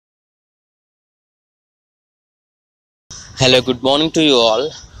Hello, good morning to you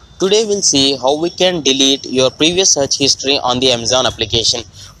all. Today we'll see how we can delete your previous search history on the Amazon application.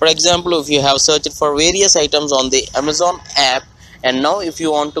 For example, if you have searched for various items on the Amazon app and now if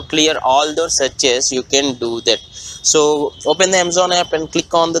you want to clear all those searches, you can do that. So open the Amazon app and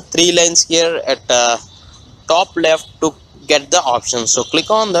click on the three lines here at top left to get the option. So click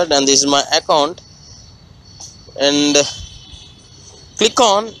on that, and this is my account, and click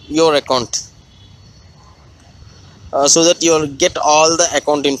on your account. So that you'll get all the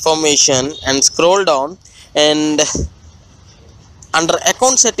account information, and scroll down, and under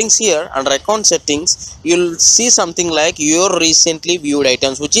account settings, here under account settings you'll see something like your recently viewed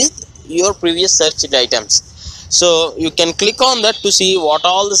items, which is your previous searched items. So you can click on that to see what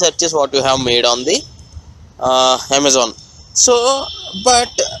all the searches what you have made on the Amazon. So but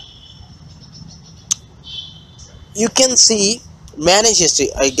you can see manage history.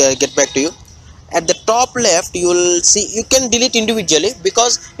 I get back to you. At the top left you will see you can delete individually,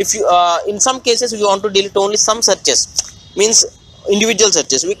 because if you in some cases we want to delete only some searches, means individual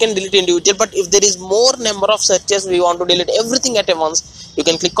searches we can delete individual. But if there is more number of searches we want to delete everything at once, you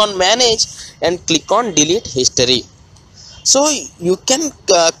can click on manage and click on delete history. So you can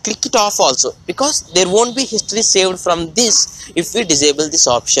click it off also, because there won't be history saved from this if we disable this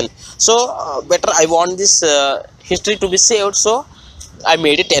option. So better I want this history to be saved, so I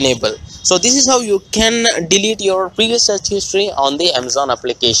made it enable. So this is how you can delete your previous search history on the Amazon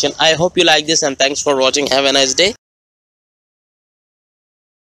application. I hope you like this, and thanks for watching. Have a nice day.